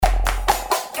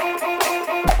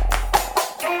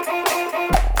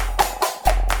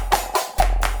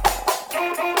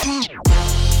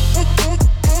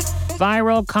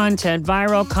viral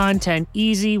content,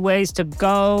 easy ways to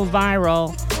go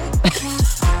viral.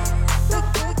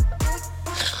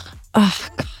 Oh,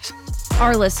 God.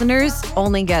 Our listeners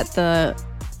only get the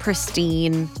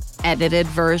pristine, edited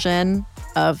version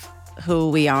of who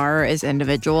we are as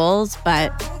individuals,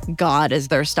 but God is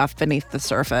their stuff beneath the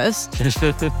surface.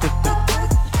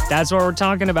 That's what we're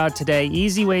talking about today.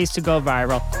 Easy ways to go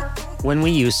viral. When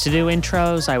we used to do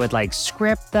intros, I would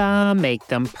script them, make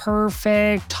them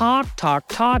perfect, talk.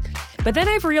 But then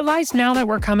I've realized now that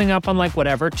we're coming up on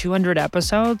 200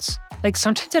 episodes,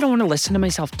 sometimes I don't want to listen to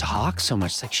myself talk so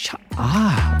much. Shut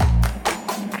up.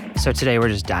 So today we're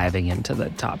just diving into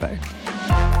the topic.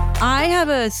 I have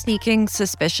a sneaking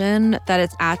suspicion that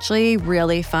it's actually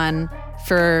really fun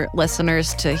for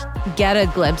listeners to get a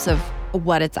glimpse of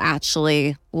what it's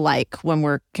actually like when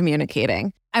we're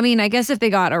communicating. I mean, I guess if they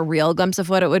got a real glimpse of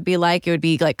what it would be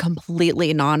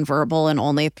completely nonverbal and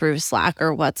only through Slack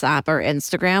or WhatsApp or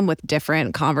Instagram with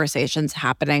different conversations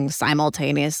happening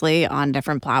simultaneously on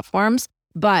different platforms.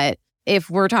 But if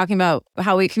we're talking about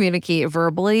how we communicate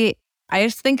verbally, I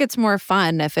just think it's more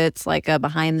fun if it's a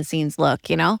behind the scenes look,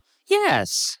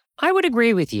 Yes, I would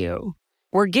agree with you.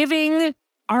 We're giving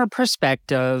our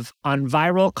perspective on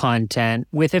viral content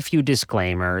with a few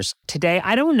disclaimers. Today,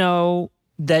 I don't know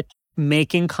that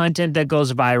making content that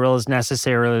goes viral is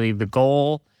necessarily the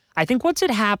goal. I think once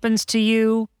it happens to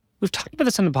you, we've talked about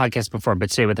this on the podcast before, but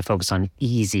today with the focus on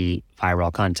easy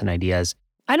viral content ideas.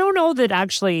 I don't know that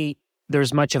actually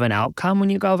there's much of an outcome when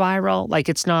you go viral.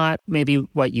 It's not maybe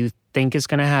what you think is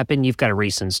going to happen. You've got a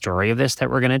recent story of this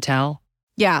that we're going to tell.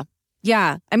 Yeah.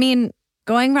 I mean,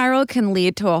 going viral can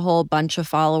lead to a whole bunch of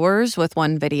followers with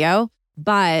one video,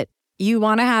 but you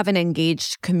want to have an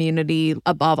engaged community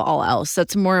above all else.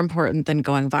 That's more important than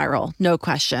going viral. No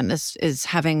question, is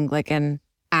having an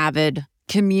avid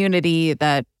community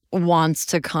that wants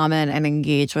to comment and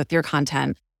engage with your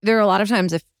content. There are a lot of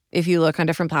times if you look on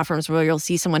different platforms where you'll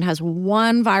see someone has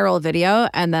one viral video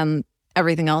and then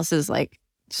everything else is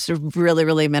just really,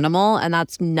 really minimal. And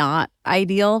that's not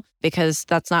ideal because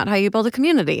that's not how you build a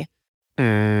community.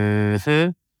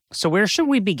 Mm-hmm. So where should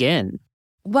we begin?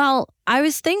 Well, I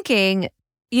was thinking,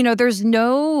 there's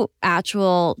no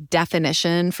actual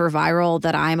definition for viral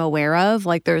that I'm aware of.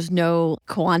 There's no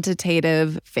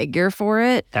quantitative figure for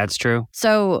it. That's true.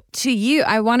 So to you,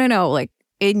 I want to know,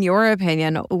 in your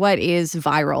opinion, what is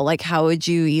viral? How would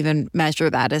you even measure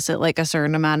that? Is it a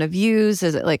certain amount of views?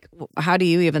 Is it how do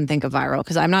you even think of viral?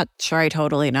 Because I'm not sure I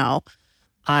totally know.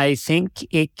 I think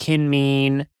it can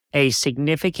mean a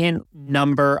significant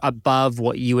number above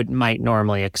what you might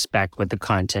normally expect with the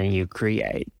content you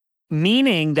create.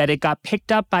 Meaning that it got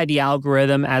picked up by the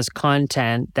algorithm as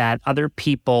content that other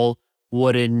people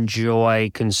would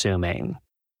enjoy consuming.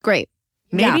 Great.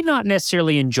 Maybe not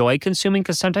necessarily enjoy consuming,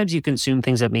 because sometimes you consume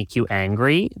things that make you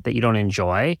angry, that you don't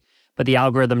enjoy, but the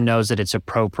algorithm knows that it's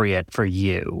appropriate for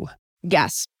you.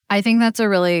 Yes. I think that's a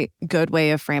really good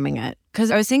way of framing it. Because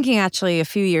I was thinking actually a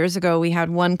few years ago, we had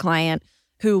one client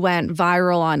who went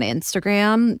viral on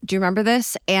Instagram. Do you remember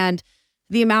this? And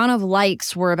the amount of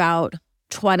likes were about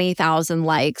 20,000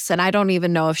 likes. And I don't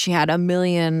even know if she had 1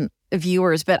 million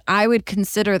viewers, but I would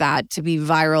consider that to be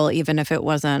viral, even if it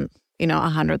wasn't,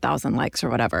 100,000 likes or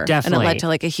whatever. Definitely. And it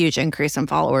led to a huge increase in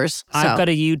followers. I've got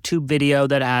a YouTube video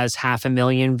that has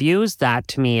 500,000 views. That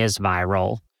to me is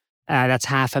viral. That's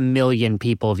 500,000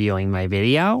 people viewing my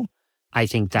video. I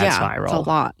think that's viral. It's a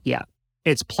lot. Yeah.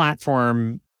 It's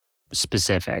platform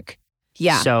specific.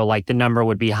 Yeah. So the number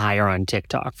would be higher on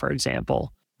TikTok, for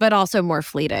example. But also more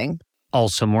fleeting.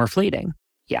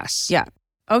 Yes. Yeah.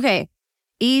 Okay.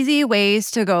 Easy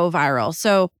ways to go viral.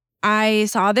 So I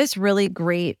saw this really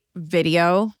great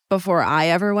video before I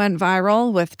ever went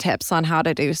viral with tips on how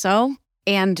to do so.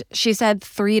 And she said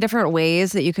 3 different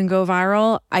ways that you can go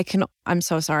viral. I'm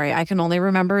so sorry. I can only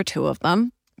remember 2 of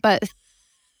them, but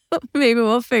maybe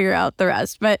we'll figure out the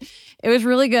rest. But it was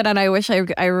really good. And I wish I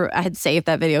had saved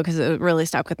that video because it really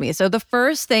stuck with me. So the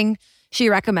first thing she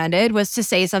recommended was to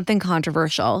say something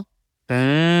controversial.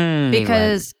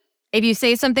 Because if you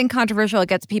say something controversial, it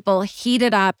gets people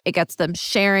heated up. It gets them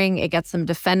sharing. It gets them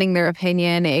defending their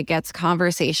opinion. It gets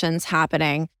conversations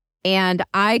happening. And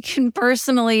I can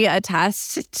personally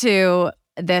attest to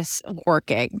this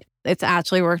working. It's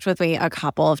actually worked with me a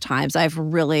couple of times. I've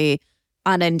really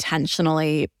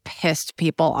unintentionally pissed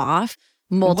people off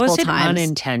multiple times. Was it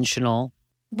unintentional?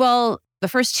 Well, the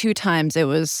first 2 times it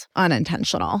was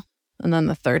unintentional. And then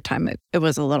the third time it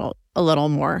was a little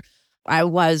more. I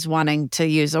was wanting to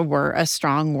use a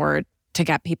strong word to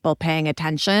get people paying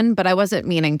attention, but I wasn't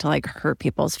meaning to hurt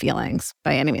people's feelings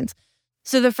by any means.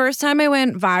 So the first time I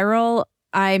went viral,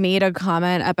 I made a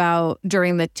comment about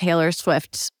during the Taylor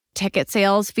Swift ticket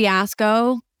sales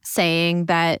fiasco, saying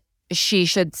that she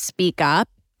should speak up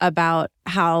about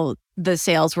how the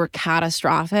sales were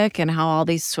catastrophic and how all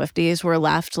these Swifties were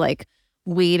left like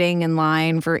waiting in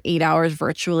line for 8 hours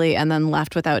virtually and then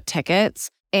left without tickets.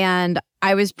 And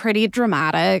I was pretty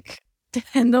dramatic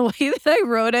in the way that I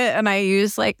wrote it. And I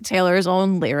used like Taylor's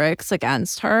own lyrics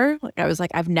against her. Like I was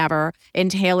like, I've never, in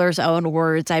Taylor's own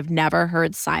words, I've never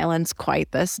heard silence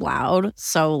quite this loud.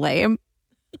 So lame.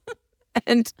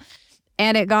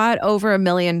 and it got over 1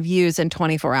 million views in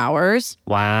 24 hours.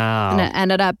 Wow. And it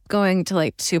ended up going to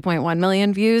like 2.1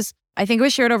 million views. I think it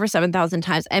was shared over 7,000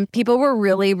 times. And people were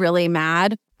really, really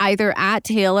mad, either at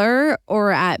Taylor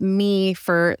or at me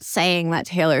for saying that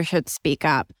Taylor should speak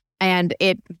up. And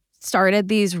it started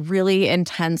these really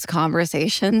intense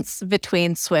conversations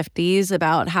between Swifties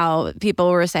about how people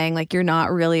were saying, like, you're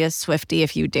not really a Swiftie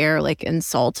if you dare, like,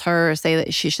 insult her or say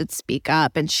that she should speak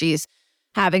up. And she's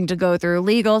having to go through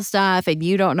legal stuff and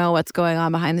you don't know what's going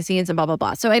on behind the scenes and blah, blah,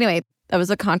 blah. So anyway, that was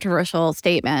a controversial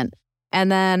statement. And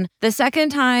then the second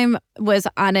time was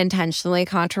unintentionally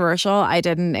controversial. I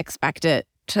didn't expect it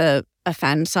to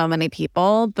offend so many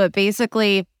people. But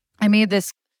basically, I made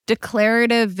this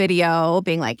declarative video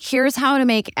being like, here's how to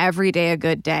make every day a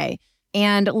good day.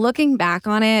 And looking back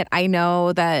on it, I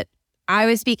know that I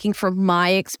was speaking from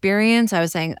my experience. I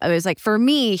was like, for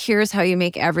me, here's how you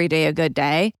make every day a good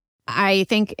day. I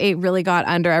think it really got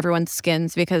under everyone's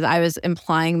skins because I was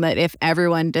implying that if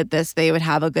everyone did this, they would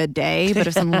have a good day. But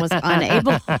if someone was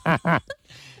unable,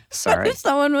 if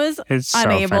someone was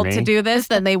unable to do this,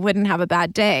 then they wouldn't have a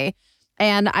bad day.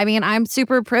 And I mean, I'm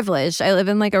super privileged. I live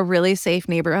in like a really safe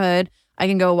neighborhood. I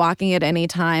can go walking at any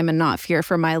time and not fear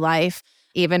for my life.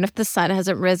 Even if the sun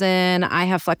hasn't risen, I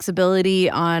have flexibility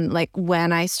on like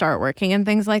when I start working and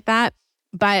things like that.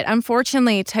 But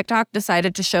unfortunately, TikTok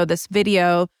decided to show this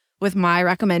video with my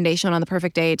recommendation on the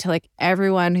perfect day to like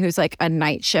everyone who's like a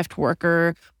night shift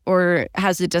worker or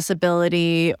has a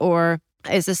disability or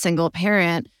is a single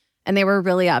parent. And they were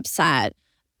really upset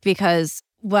because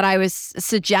what I was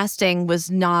suggesting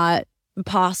was not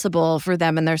possible for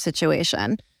them in their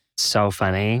situation. So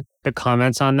funny. The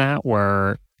comments on that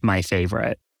were my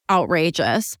favorite.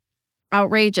 Outrageous.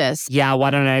 Yeah,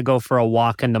 why don't I go for a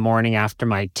walk in the morning after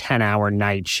my 10-hour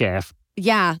night shift?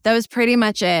 Yeah, that was pretty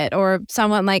much it. Or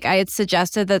someone like I had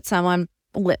suggested that someone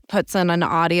puts in an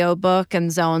audiobook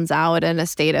and zones out in a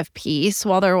state of peace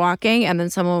while they're walking. And then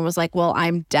someone was like, well,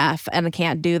 I'm deaf and I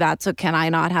can't do that. So can I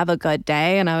not have a good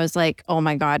day? And I was like, oh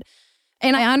my God.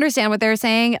 And I understand what they're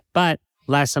saying. But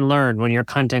lesson learned, when your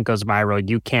content goes viral,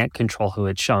 you can't control who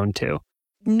it's shown to.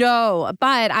 No,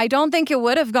 but I don't think it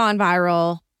would have gone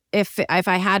viral if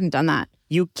I hadn't done that.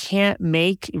 You can't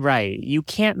make,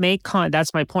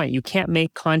 that's my point. You can't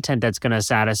make content that's going to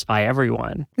satisfy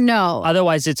everyone. No.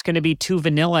 Otherwise, it's going to be too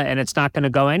vanilla and it's not going to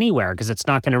go anywhere because it's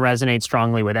not going to resonate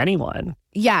strongly with anyone.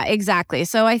 Yeah, exactly.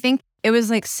 So I think it was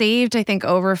like saved,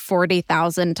 over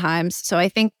 40,000 times. So I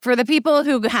think for the people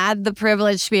who had the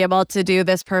privilege to be able to do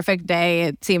this perfect day,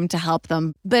 it seemed to help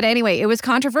them. But anyway, it was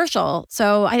controversial.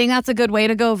 So I think that's a good way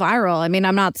to go viral. I mean,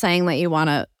 I'm not saying that you want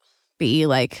to be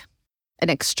like an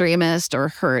extremist or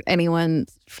hurt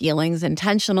anyone's feelings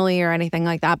intentionally or anything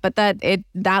like that. But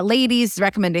that lady's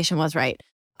recommendation was right.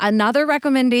 Another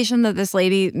recommendation that this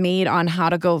lady made on how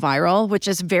to go viral, which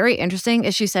is very interesting,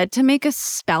 is she said to make a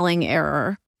spelling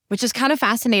error, which is kind of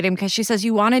fascinating because she says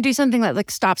you want to do something that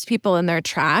like stops people in their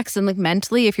tracks. And like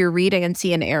mentally, if you're reading and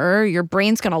see an error, your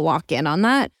brain's going to lock in on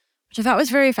that, which I thought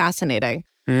was very fascinating.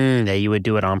 That you would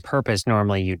do it on purpose.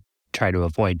 Normally, you try to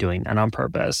avoid doing that on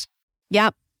purpose.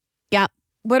 Yep.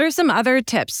 What are some other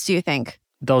tips, do you think?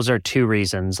 Those are 2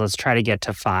 reasons. Let's try to get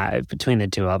to 5 between the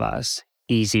 2 of us.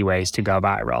 Easy ways to go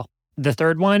viral. The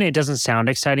third one, it doesn't sound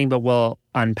exciting, but we'll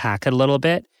unpack it a little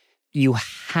bit. You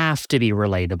have to be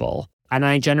relatable. And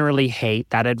I generally hate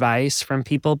that advice from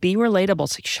people. Be relatable.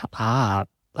 It's like, shut up.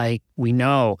 Like, we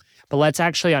know. But let's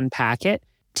actually unpack it.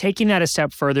 Taking that a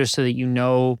step further so that you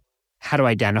know how to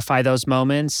identify those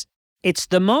moments. It's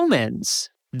the moments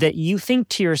that you think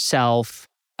to yourself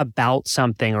about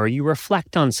something or you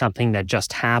reflect on something that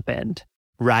just happened,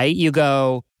 right? You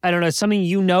go, I don't know, it's something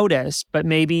you notice, but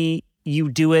maybe you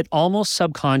do it almost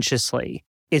subconsciously.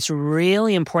 It's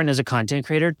really important as a content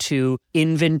creator to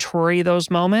inventory those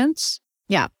moments.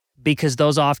 Yeah. Because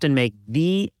those often make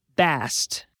the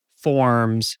best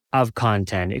forms of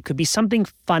content. It could be something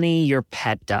funny your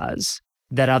pet does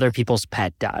that other people's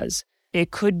pet does.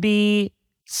 It could be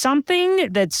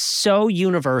something that's so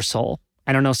universal.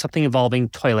 I don't know, something involving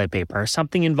toilet paper,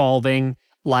 something involving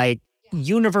like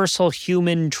universal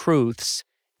human truths.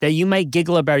 that you might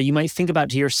giggle about, you might think about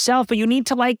to yourself, but you need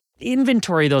to like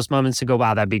inventory those moments to go,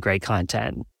 wow, that'd be great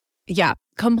content. Yeah,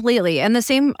 completely. And the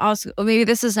same also, maybe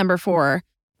this is number 4,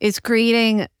 is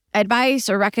creating advice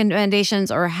or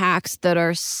recommendations or hacks that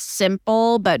are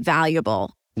simple but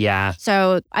valuable. Yeah.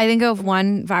 So I think of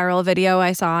one viral video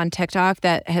I saw on TikTok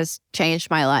that has changed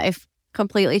my life,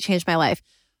 completely changed my life.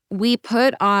 We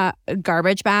put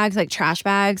garbage bags, like trash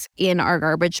bags, in our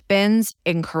garbage bins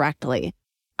incorrectly.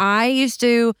 I used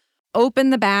to open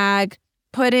the bag,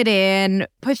 put it in,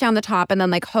 push down the top, and then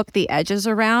like hook the edges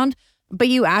around. But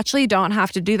you actually don't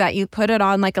have to do that. You put it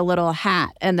on like a little hat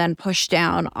and then push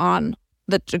down on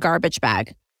the garbage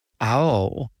bag.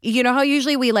 Oh. You know how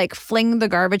usually we like fling the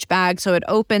garbage bag so it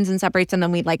opens and separates and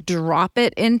then we like drop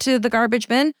it into the garbage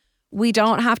bin? We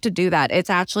don't have to do that. It's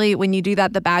actually, when you do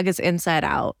that, the bag is inside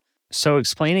out. So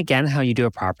explain again how you do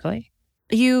it properly.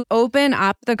 You open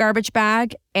up the garbage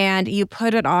bag and you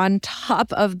put it on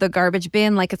top of the garbage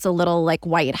bin like it's a little like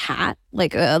white hat,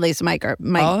 like at least my garbage.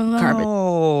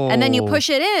 And then you push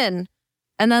it in,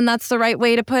 and then that's the right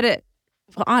way to put it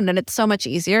on, and it's so much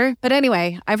easier. But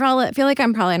anyway, I feel like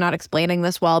I'm probably not explaining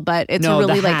this well, but it's a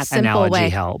really like simple way.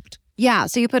 Helped. Yeah,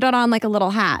 so you put it on like a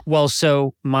little hat. Well,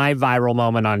 so my viral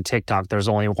moment on TikTok, there's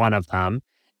only one of them,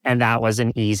 and that was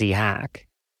an easy hack.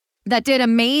 That did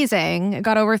amazing. It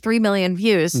got over 3 million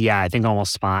views. Yeah, I think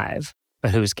almost 5, but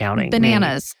who's counting?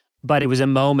 Bananas. Maybe. But it was a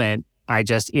moment I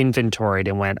just inventoried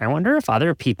and went, I wonder if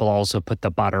other people also put the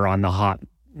butter on the hot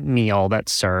meal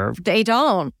that's served. They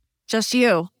don't, just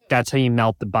you. That's how you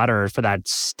melt the butter for that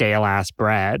stale ass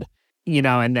bread,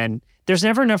 and then there's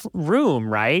never enough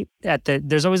room, right?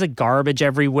 There's always like garbage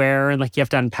everywhere, and like you have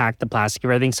to unpack the plastic of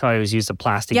everything. So I always use a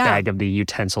plastic bag of the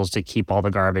utensils to keep all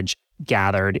the garbage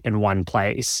gathered in one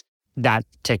place. That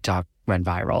TikTok went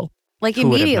viral. Like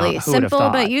immediately, simple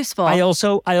but useful. I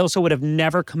also would have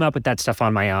never come up with that stuff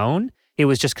on my own. It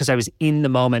was just because I was in the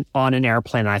moment on an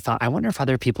airplane and I thought, I wonder if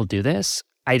other people do this.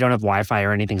 I don't have Wi-Fi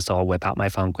or anything, so I'll whip out my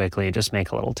phone quickly and just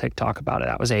make a little TikTok about it.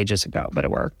 That was ages ago, but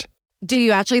it worked. Did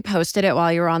you actually posted it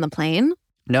while you were on the plane?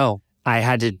 No, I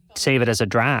had to save it as a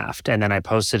draft and then I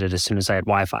posted it as soon as I had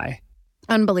Wi-Fi.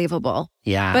 Unbelievable.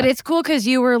 Yeah. But it's cool because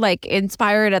you were like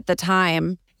inspired at the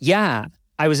time. Yeah.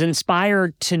 I was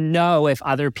inspired to know if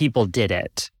other people did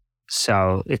it.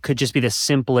 So it could just be the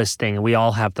simplest thing. We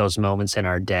all have those moments in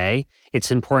our day.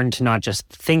 It's important to not just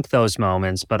think those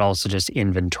moments, but also just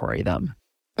inventory them.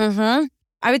 Mm-hmm.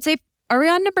 I would say, are we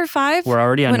on number 5? We're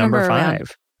already on number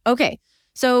 5. Okay.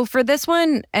 So for this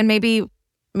one, and maybe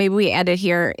we end it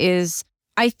here, is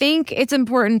I think it's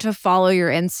important to follow your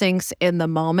instincts in the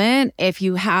moment if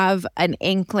you have an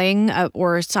inkling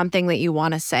or something that you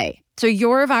want to say. So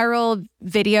your viral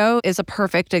video is a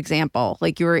perfect example.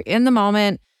 Like you were in the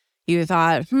moment, you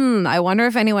thought, I wonder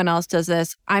if anyone else does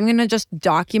this. I'm going to just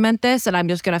document this and I'm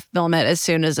just going to film it as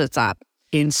soon as it's up.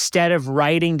 Instead of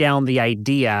writing down the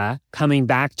idea, coming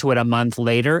back to it a month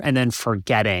later and then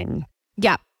forgetting.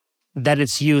 Yeah. That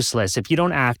it's useless. If you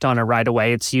don't act on it right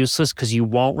away, it's useless because you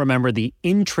won't remember the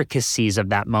intricacies of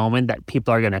that moment that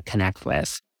people are going to connect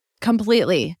with.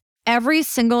 Completely. Every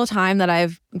single time that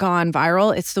I've gone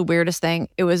viral, it's the weirdest thing.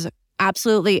 It was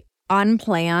absolutely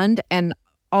unplanned. And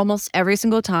almost every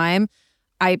single time,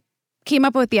 I came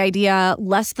up with the idea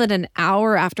less than an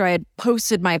hour after I had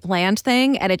posted my planned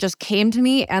thing. And it just came to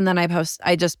me. And then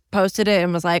I just posted it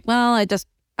and was like, well,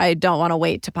 I don't want to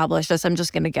wait to publish this. I'm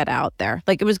just going to get out there.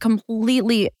 Like it was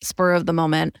completely spur of the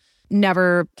moment,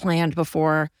 never planned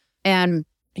before. And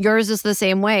yours is the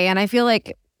same way. And I feel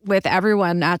like with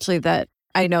everyone actually that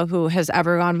I know who has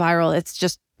ever gone viral, it's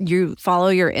just you follow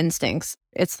your instincts.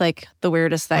 It's like the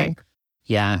weirdest thing.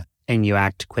 Yeah. And you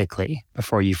act quickly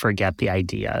before you forget the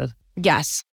idea.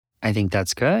 Yes. I think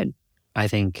that's good. I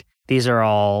think these are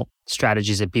all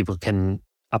strategies that people can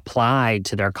apply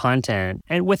to their content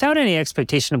and without any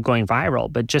expectation of going viral,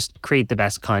 but just create the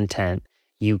best content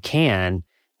you can.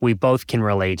 We both can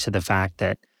relate to the fact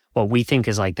that what we think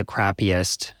is like the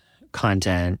crappiest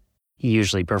content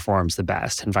usually performs the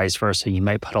best and vice versa. You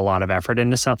might put a lot of effort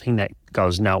into something that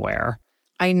goes nowhere.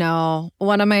 I know.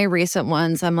 One of my recent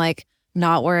ones, I'm like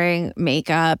not wearing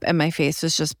makeup and my face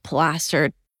was just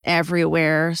plastered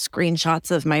everywhere. Screenshots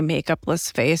of my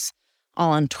makeupless face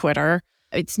all on Twitter.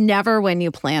 It's never when you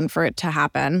plan for it to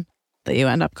happen that you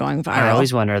end up going viral. I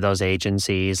always wonder those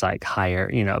agencies like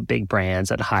hire, big brands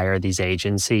that hire these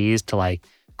agencies to like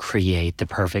create the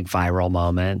perfect viral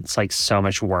moment. It's like so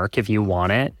much work if you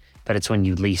want it, but it's when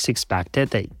you least expect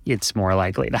it that it's more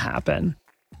likely to happen.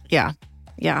 Yeah.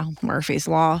 Yeah. Murphy's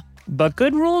Law. But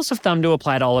good rules of thumb to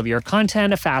apply to all of your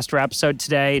content. A faster episode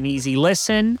today, an easy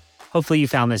listen. Hopefully you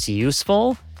found this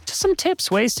useful. to some tips,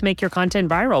 ways to make your content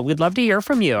viral. We'd love to hear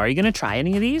from you. Are you going to try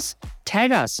any of these?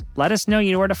 Tag us. Let us know.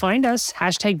 You know where to find us.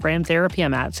 #brand therapy.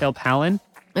 I'm at Phil Pallen.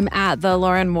 I'm at the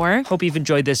Lauren Moore. Hope you've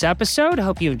enjoyed this episode.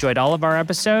 Hope you enjoyed all of our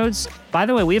episodes. By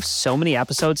the way, we have so many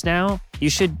episodes now. You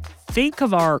should think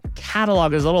of our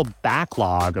catalog as a little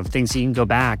backlog of things you can go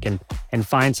back and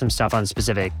find some stuff on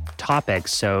specific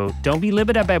topics. So don't be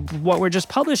limited by what we're just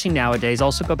publishing nowadays.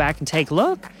 Also go back and take a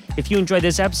look. If you enjoyed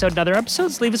this episode and other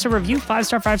episodes, leave us a review,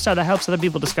 5-star, 5-star. That helps other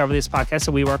people discover this podcast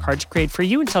that we work hard to create for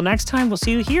you. Until next time, we'll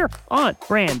see you here on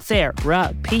Brand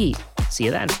Therapy. See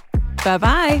you then.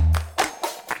 Bye-bye.